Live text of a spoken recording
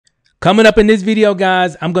Coming up in this video,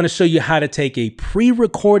 guys, I'm going to show you how to take a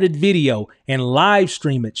pre-recorded video and live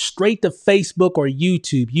stream it straight to Facebook or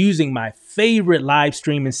YouTube using my favorite live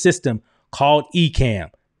streaming system called Ecamm.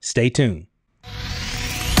 Stay tuned.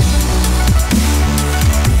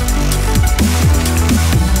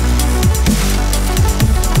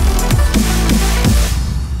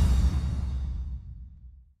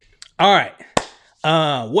 All right.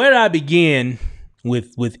 Where did I begin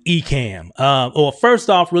with Ecamm? Well, first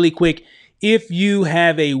off, really quick, if you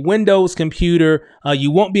have a Windows computer,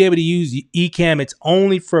 you won't be able to use Ecamm. It's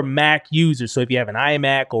only for Mac users. So if you have an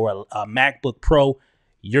iMac or a MacBook Pro,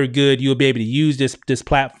 you're good. You'll be able to use this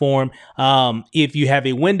platform. If you have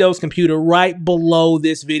a Windows computer, right below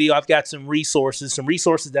this video, I've got some resources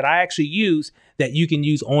that I actually use that you can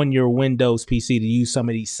use on your Windows PC to use some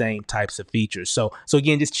of these same types of features. So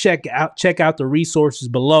again, just check out the resources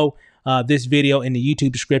below this video in the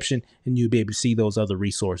YouTube description, and you'll be able to see those other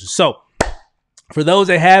resources. So for those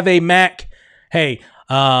that have a Mac, hey,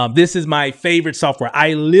 this is my favorite software.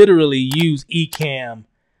 I literally use Ecamm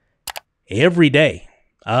every day.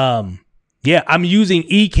 Yeah, I'm using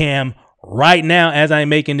Ecamm right now as I'm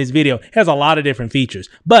making this video. It has a lot of different features,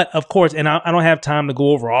 but of course, and I don't have time to go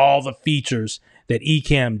over all the features that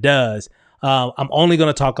Ecamm does. I'm only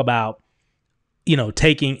going to talk about,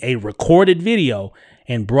 taking a recorded video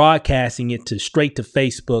and broadcasting it straight to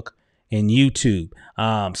Facebook and YouTube.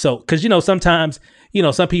 So, cause sometimes,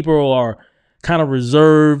 some people are kind of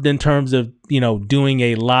reserved in terms of, doing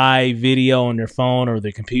a live video on their phone or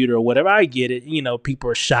their computer or whatever. I get it. People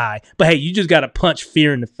are shy, but hey, you just got to punch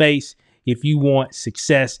fear in the face. If you want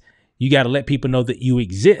success, you got to let people know that you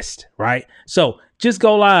exist, right? So just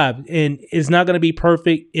go live, and it's not going to be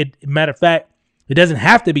perfect. Matter of fact, it doesn't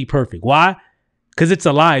have to be perfect. Why? Because it's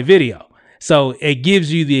a live video. So it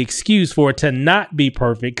gives you the excuse for it to not be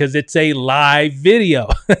perfect because it's a live video.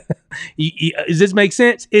 Does this make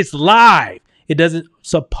sense? It's live. It doesn't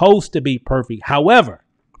supposed to be perfect. However,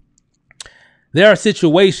 there are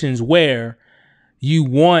situations where you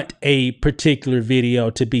want a particular video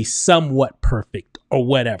to be somewhat perfect or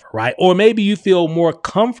whatever, right? Or maybe you feel more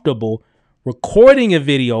comfortable recording a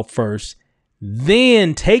video first,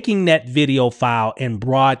 then taking that video file and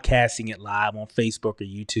broadcasting it live on Facebook or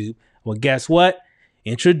YouTube. Well, guess what?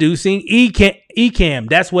 Introducing Ecamm.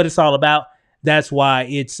 That's what it's all about. That's why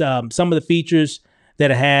it's some of the features that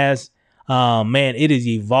it has. Man, it has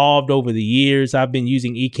evolved over the years. I've been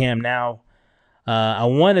using Ecamm now. I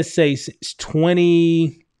want to say since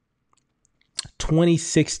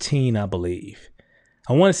 2016, I believe.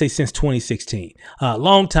 I want to say since 2016.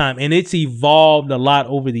 Long time. And it's evolved a lot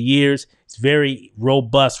over the years. It's very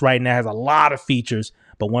robust right now. Has a lot of features.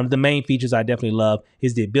 But one of the main features I definitely love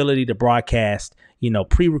is the ability to broadcast,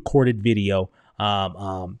 pre-recorded video.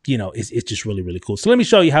 It's just really, really cool. So let me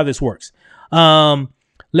show you how this works.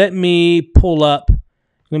 Let me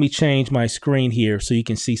change my screen here so you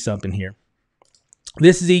can see something here.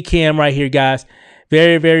 This is Ecamm right here, guys.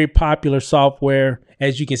 Very, very popular software.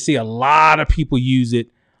 As you can see, a lot of people use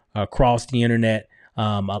it across the internet.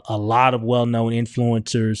 A lot of well-known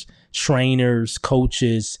influencers, trainers,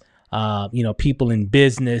 coaches, people in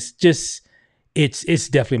business. Just it's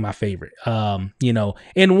definitely my favorite. And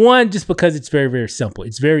one, just because it's very, very simple.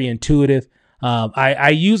 It's very intuitive.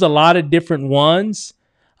 I use a lot of different ones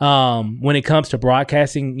when it comes to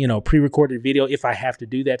broadcasting, pre-recorded video, if I have to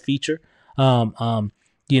do that feature. Ecamm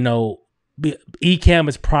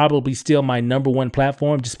is probably still my #1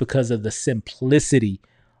 platform just because of the simplicity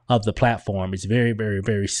of the platform. It's very, very,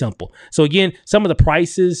 very simple. So again, some of the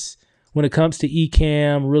prices when it comes to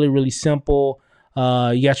Ecamm, really, really simple.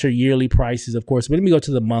 You got your yearly prices, of course, but let me go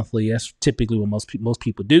to the monthly. That's typically what most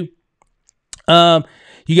people do.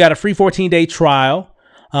 You got a free 14-day trial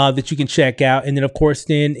that you can check out. And then, of course,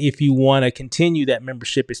 if you want to continue that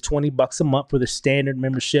membership, it's $20 a month for the standard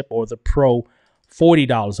membership, or the pro,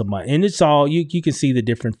 $40 a month. And it's all, you can see the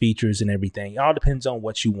different features and everything. It all depends on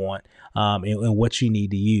what you want and what you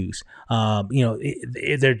need to use.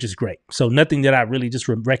 They're just great. So nothing that I really just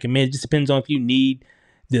recommend. It just depends on if you need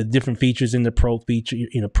the different features in the pro feature,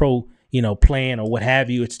 plan or what have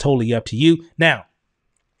you. It's totally up to you. Now,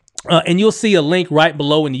 and you'll see a link right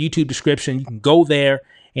below in the YouTube description. You can go there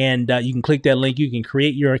and you can click that link. You can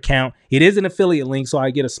create your account. It is an affiliate link, so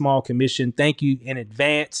I get a small commission. Thank you in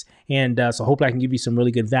advance. And so hopefully I can give you some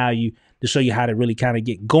really good value to show you how to really kind of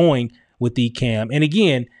get going with Ecamm. And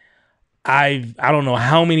again, I don't know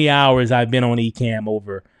how many hours I've been on Ecamm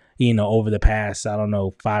over the past, 5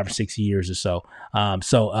 or 6 years or so.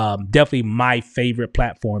 Definitely my favorite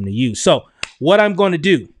platform to use. So what I'm going to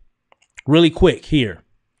do really quick here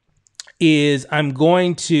is I'm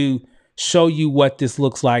going to show you what this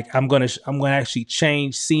looks like. I'm gonna actually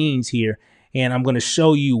change scenes here, and I'm gonna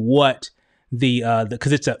show you what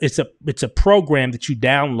because it's a program that you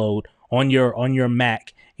download on your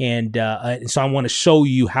Mac, and so I want to show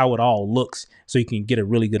you how it all looks, so you can get a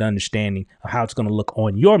really good understanding of how it's going to look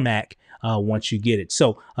on your Mac once you get it.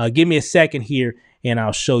 So give me a second here, and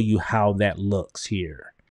I'll show you how that looks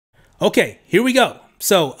here. Okay, here we go.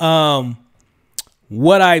 So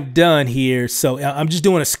what I've done here, so I'm just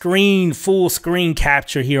doing a full screen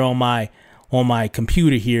capture here on my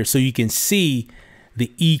computer here, so you can see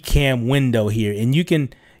the Ecamm window here, and you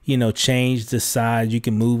can, you know, change the size, you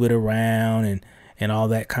can move it around and all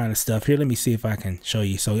that kind of stuff. Here, let me see if I can show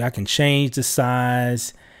you. So I can change the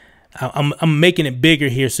size. I'm making it bigger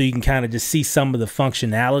here so you can kind of just see some of the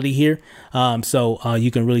functionality here. So you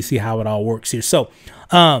can really see how it all works here. So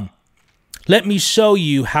let me show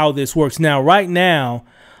you how this works. Now, right now,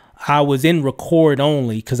 I was in record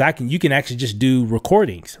only because you can actually just do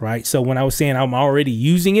recordings, right? So when I was saying I'm already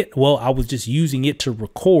using it, well, I was just using it to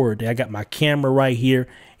record. I got my camera right here,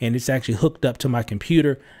 and it's actually hooked up to my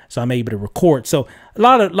computer, so I'm able to record. So a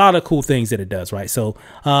lot of cool things that it does, right? So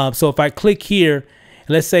so if I click here,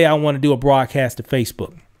 let's say I want to do a broadcast to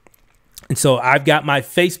Facebook, and so I've got my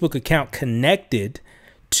Facebook account connected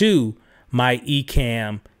to my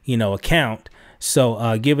Ecamm, you know, account.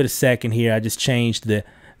 So give it a second here. I just changed the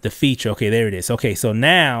feature. Okay, there it is. Okay, so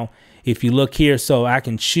now if you look here, so I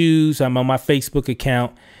can choose, I'm on my Facebook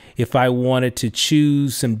account. If I wanted to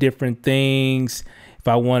choose some different things, if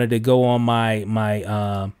I wanted to go on my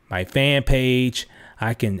fan page,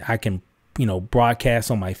 I can you know, broadcast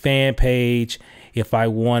on my fan page. If I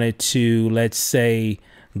wanted to, let's say,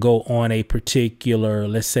 go on a particular,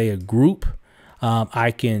 let's say a group, I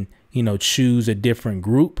can, you know, choose a different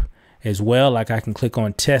group as well. Like I can click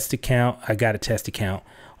on test account. I got a test account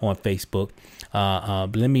on Facebook.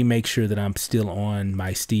 But let me make sure that I'm still on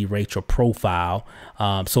my Steve Rachel profile.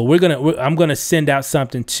 So I'm gonna send out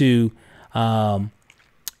something to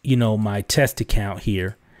you know, my test account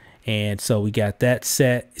here, and so we got that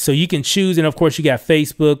set. So you can choose, and of course you got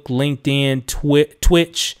Facebook, LinkedIn,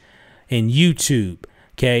 Twitch, and YouTube.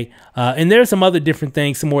 Okay, and there's some other different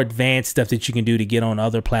things, some more advanced stuff that you can do to get on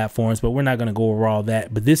other platforms, but we're not going to go over all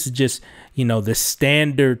that. But this is just, you know, the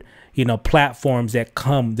standard, you know, platforms that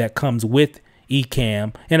comes with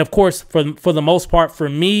Ecamm. And of course, for the most part, for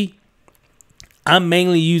me, I'm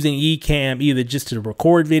mainly using Ecamm either just to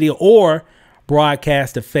record video or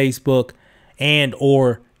broadcast to Facebook and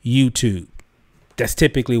or YouTube. That's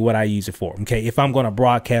typically what I use it for. Okay, if I'm going to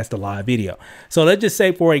broadcast a live video. So let's just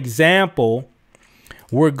say, for example,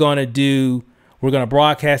 we're going to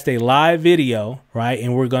broadcast a live video, right?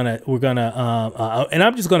 And and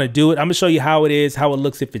I'm just going to do it. I'm going to show you how it is, how it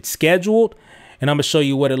looks if it's scheduled. And I'm going to show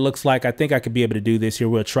you what it looks like. I think I could be able to do this here.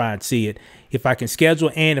 We'll try and see it if I can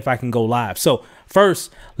schedule and if I can go live. So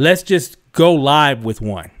first, let's just go live with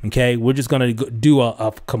one. Okay, we're just going to do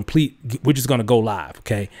we're just going to go live.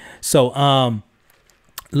 Okay, so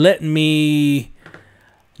let me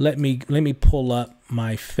pull up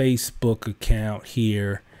my Facebook account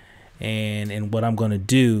here, and what I'm going to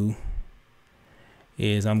do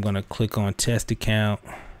is I'm going to click on test account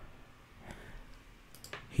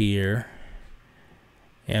here.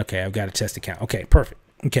 Okay, I've got a test account. Okay, perfect.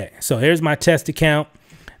 Okay, so here's my test account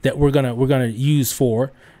that we're gonna use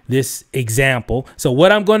for this example. So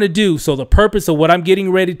what I'm gonna do, so the purpose of what I'm getting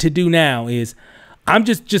ready to do now is I'm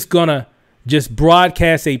just gonna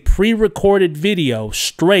broadcast a pre-recorded video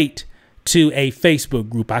straight to a Facebook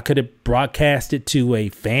group. I could have broadcasted to a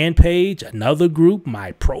fan page, another group,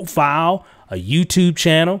 my profile, a YouTube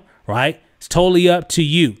channel, right? It's totally up to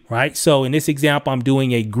you, right? So in this example, I'm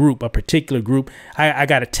doing a group, a particular group. I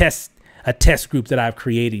got a test group that I've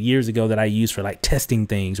created years ago that I use for like testing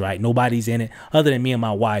things, right? Nobody's in it other than me and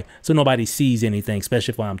my wife, so nobody sees anything,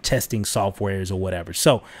 especially if I'm testing softwares or whatever.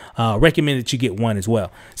 So recommend that you get one as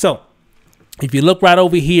well. So if you look right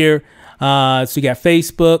over here, so you got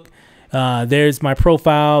Facebook, there's my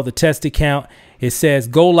profile, the test account. It says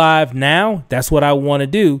go live now. That's what I want to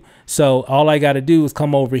do. So all I got to do is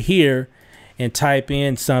come over here and type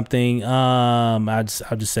in something. I'll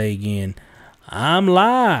just say again, I'm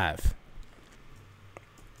live.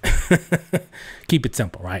 Keep it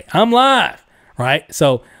simple, right? I'm live, right?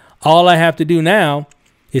 So all I have to do now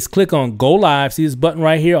is click on go live. See this button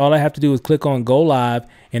right here? All I have to do is click on go live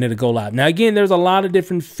and it'll go live. Now, again, there's a lot of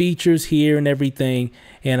different features here and everything,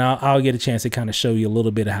 and I'll get a chance to kind of show you a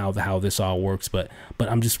little bit of how this all works. But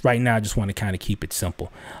I'm just right now, I just want to kind of keep it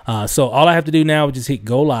simple. So all I have to do now is just hit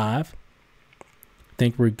go live.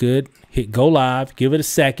 Think we're good. Hit go live. Give it a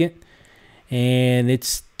second, and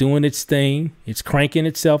it's doing its thing. It's cranking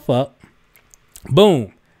itself up.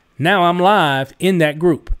 Boom. Now I'm live in that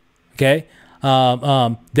group. Okay.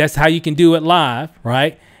 That's how you can do it live,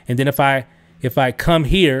 right? And then if I come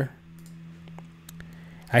here,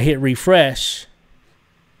 I hit refresh,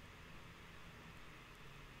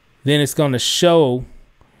 then it's going to show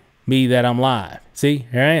me that I'm live. See,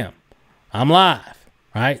 here I am. I'm live,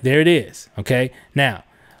 right? There it is. Okay. Now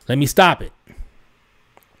let me stop it.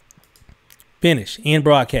 Finish, end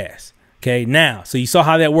broadcast. Okay. Now, so you saw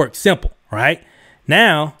how that works. Simple, right?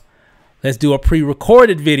 Now let's do a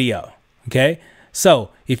pre-recorded video. Okay.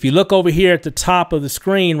 So if you look over here at the top of the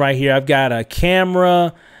screen right here, I've got a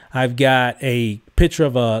camera. I've got a picture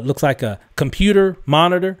of looks like a computer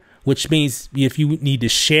monitor, which means if you need to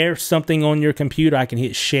share something on your computer, I can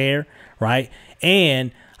hit share, right?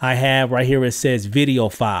 And I have right here where it says video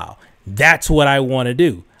file. That's what I want to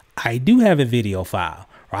do. I do have a video file,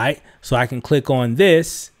 right? So I can click on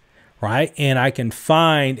this, right? And I can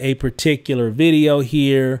find a particular video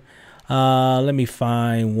here. Let me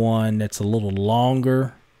find one that's a little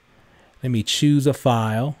longer. Let me choose a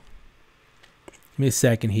file. Give me a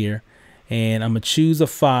second here. And I'm going to choose a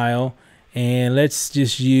file. And let's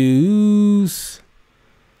just use,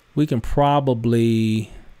 we can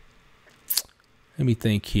probably, let me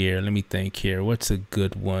think here. What's a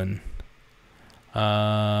good one?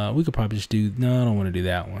 We could probably just do, no, I don't want to do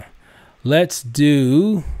that one. Let's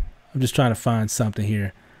do, I'm just trying to find something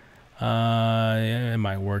here. Yeah, it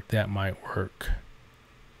might work. That might work.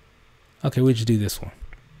 Okay, we'll just do this one.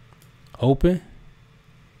 Open.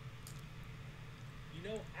 You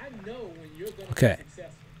know, I know when you're going to be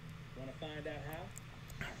successful. Want to find out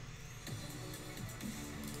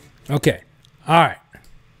how? Okay. All right.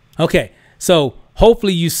 Okay. So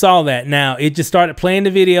hopefully you saw that. Now it just started playing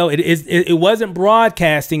the video. It wasn't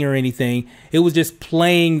broadcasting or anything. It was just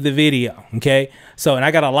playing the video. Okay. So, and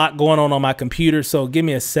I got a lot going on my computer. So give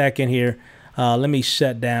me a second here. Let me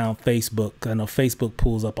shut down Facebook. I know Facebook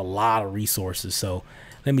pulls up a lot of resources. So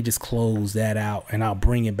let me just close that out and I'll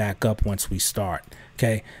bring it back up once we start.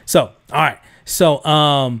 Okay. So, all right. So,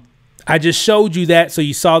 I just showed you that. So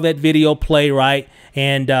you saw that video play, right?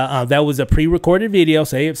 And that was a pre-recorded video.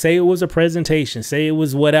 Say it was a presentation, say it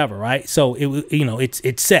was whatever, right? So it was, you know,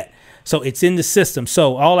 it's set. So it's in the system.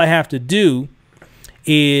 So all I have to do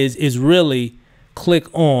is really click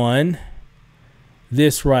on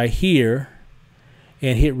this right here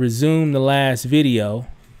and hit resume the last video,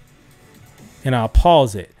 and I'll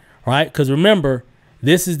pause it, right? Because remember,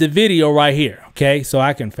 this is the video right here. Okay, so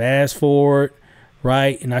I can fast forward,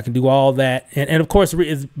 right? And I can do all that. And of course,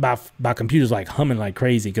 my computer's like humming like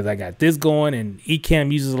crazy because I got this going, and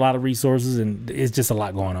Ecamm uses a lot of resources, and it's just a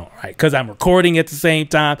lot going on, right? Because I'm recording at the same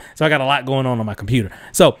time. So I got a lot going on my computer.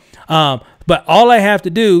 So, but all I have to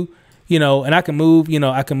do, you know, and I can move, you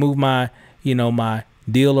know, I can move my, you know, my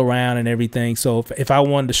deal around and everything. So if I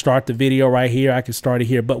wanted to start the video right here, I can start it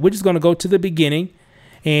here. But we're just going to go to the beginning.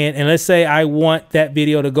 And let's say I want that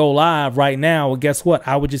video to go live right now. Well, guess what?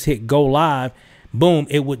 I would just hit go live. Boom,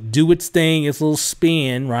 it would do its thing, its little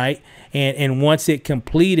spin, right? And once it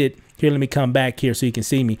completed, here, let me come back here so you can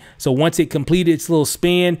see me. So once it completed its little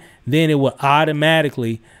spin, then it will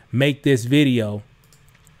automatically make this video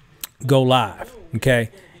go live. Okay,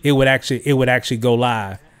 it would actually go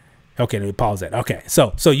live. Okay, let me pause that. Okay,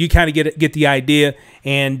 so you kind of get the idea,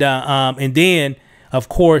 and then of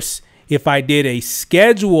course, if I did a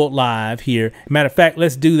scheduled live here, matter of fact,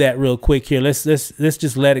 let's do that real quick here. Let's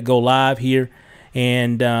just let it go live here.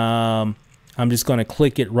 And I'm just going to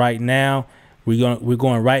click it right now. We're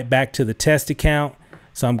going right back to the test account.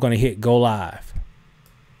 So I'm going to hit go live.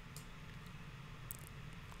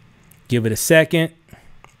 Give it a second.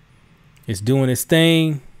 It's doing its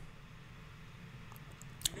thing.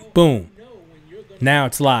 Boom. Now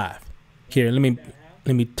it's live. Here, let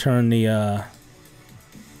me turn the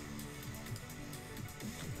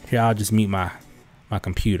here, I'll just mute my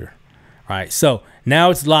computer. All right, so now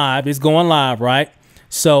it's live. It's going live, right?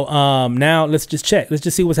 So now let's just check. Let's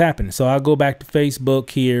just see what's happening. So I'll go back to Facebook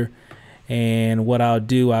here, and what I'll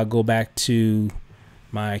do, I'll go back to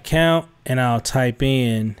my account, and I'll type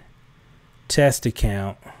in test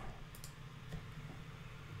account.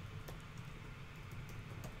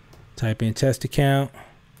 Type in test account,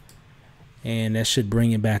 and that should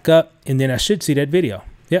bring it back up, and then I should see that video.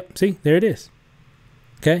 Yep, see, there it is.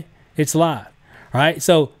 Okay, it's live. All right,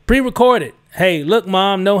 so pre-recorded. Hey, look,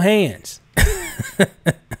 Mom, no hands.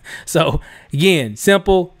 So again,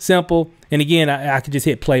 simple. And again, I could just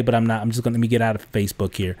hit play, but I'm not. I'm just going to let me get out of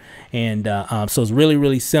Facebook here. And so it's really,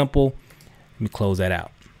 really simple. Let me close that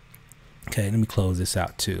out. Okay, let me close this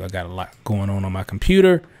out too. I got a lot going on my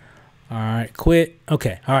computer. All right, quit.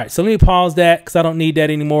 Okay. All right. So let me pause that because I don't need that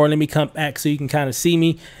anymore. Let me come back so you can kind of see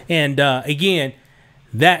me. And again,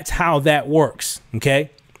 that's how that works. Okay.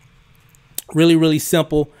 Really, really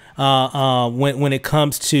simple when it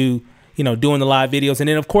comes to, you know, doing the live videos. And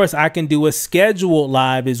then, of course, I can do a scheduled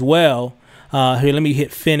live as well. Here, let me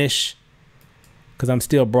hit finish because I'm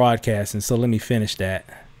still broadcasting. So let me finish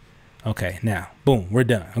that. Okay. Now, boom, we're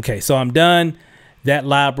done. Okay. So I'm done. That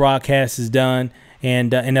live broadcast is done.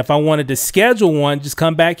 And if I wanted to schedule one, just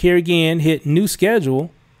come back here again, hit new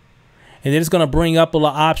schedule. And then it's going to bring up a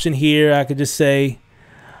little option here. I could just say,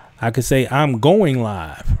 I'm going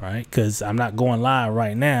live, right? Because I'm not going live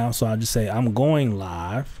right now. So I'll just say I'm going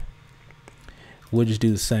live. We'll just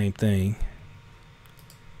do the same thing.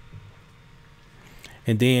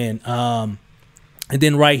 And then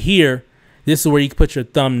right here, this is where you can put your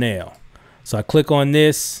thumbnail. So I click on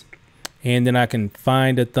this. And then I can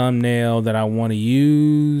find a thumbnail that I want to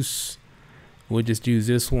use. We'll just use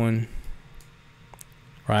this one,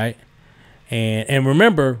 right? And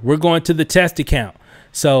remember, we're going to the test account.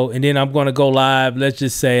 So, and then I'm going to go live. Let's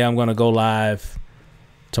just say I'm going to go live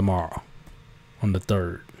tomorrow on the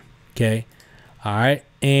 3rd. Okay. All right.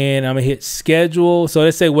 And I'm going to hit schedule. So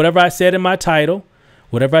let's say whatever I said in my title,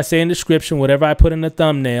 whatever I say in the description, whatever I put in the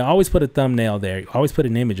thumbnail, always put a thumbnail there. Always put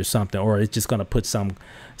an image or something, or it's just going to put some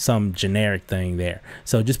generic thing there.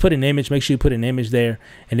 So just put an image, make sure you put an image there.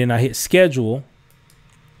 And then I hit schedule.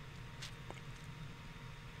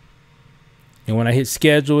 And when I hit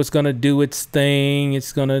schedule, it's going to do its thing.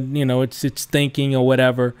 It's going to, you know, it's thinking or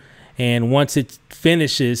whatever. And once it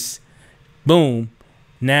finishes, boom,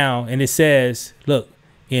 now, and it says, look,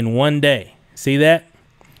 in 1 day. See that?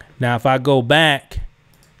 Now, if I go back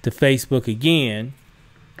to Facebook again,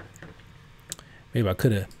 maybe I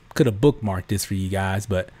could have bookmarked this for you guys,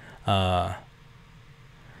 but I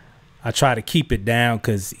try to keep it down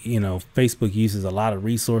because, you know, Facebook uses a lot of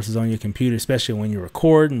resources on your computer, especially when you're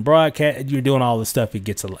recording, broadcast, you're doing all the stuff. It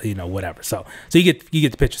gets, you know, whatever. So you get the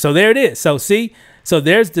picture. So there it is. So see, so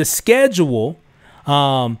there's the schedule.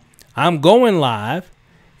 I'm going live.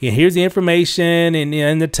 And here's the information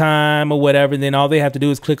and the time or whatever. And then all they have to do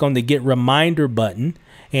is click on the get reminder button,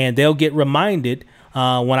 and they'll get reminded.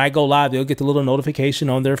 When I go live, they'll get the little notification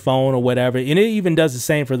on their phone or whatever. And it even does the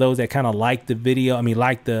same for those that kind of like the video. I mean,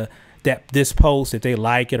 like this post, if they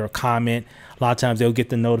like it or comment, a lot of times they'll get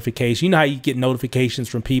the notification. You know how you get notifications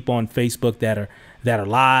from people on Facebook that are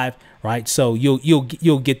live, right? So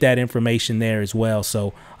you'll get that information there as well.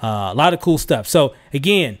 So a lot of cool stuff. So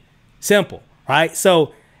again, simple, right?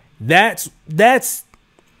 So that's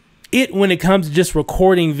it when it comes to just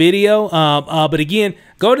recording video. But again,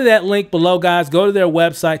 go to that link below, guys. Go to their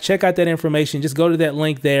website, check out that information. Just go to that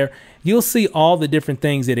link there. You'll see all the different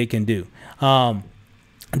things that it can do.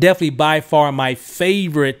 Definitely by far my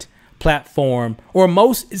favorite platform, or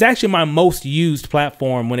it's actually my most used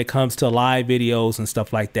platform when it comes to live videos and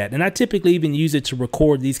stuff like that. And I typically even use it to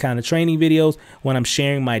record these kind of training videos when I'm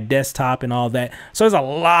sharing my desktop and all that. So there's a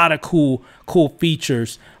lot of cool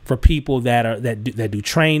features for people that do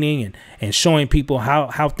training and showing people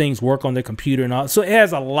how things work on their computer and all. So it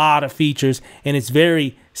has a lot of features, and it's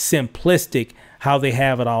very simplistic how they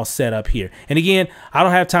have it all set up here. And again, I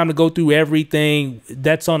don't have time to go through everything.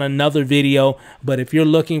 That's on another video. But if you're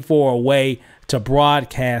looking for a way to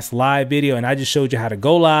broadcast live video, and I just showed you how to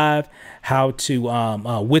go live, how to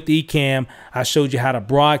with Ecamm, I showed you how to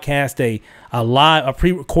broadcast a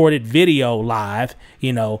pre-recorded video live,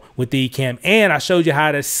 you know, with Ecamm, and I showed you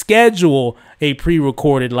how to schedule a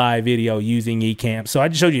pre-recorded live video using Ecamm. So I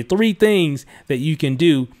just showed you 3 things that you can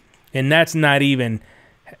do, and that's not even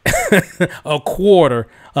a quarter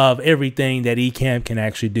of everything that Ecamm can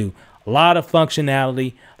actually do. A lot of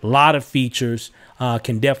functionality, a lot of features,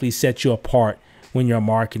 can definitely set you apart when you're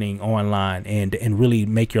marketing online and really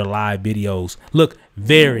make your live videos look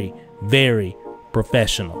very, very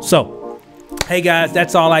professional. So hey guys,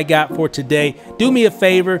 that's all I got for today. Do me a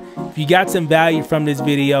favor, if you got some value from this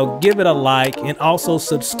video, give it a like, and also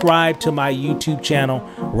subscribe to my YouTube channel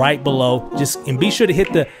right below. And be sure to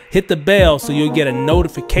hit the bell so you'll get a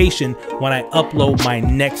notification when I upload my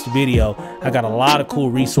next video. I got a lot of cool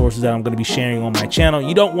resources that I'm going to be sharing on my channel.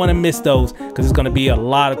 You don't want to miss those because it's going to be a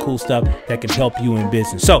lot of cool stuff that can help you in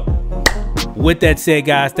business. So with that said,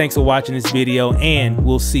 guys, thanks for watching this video, and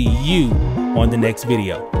we'll see you on the next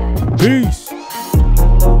video. Peace.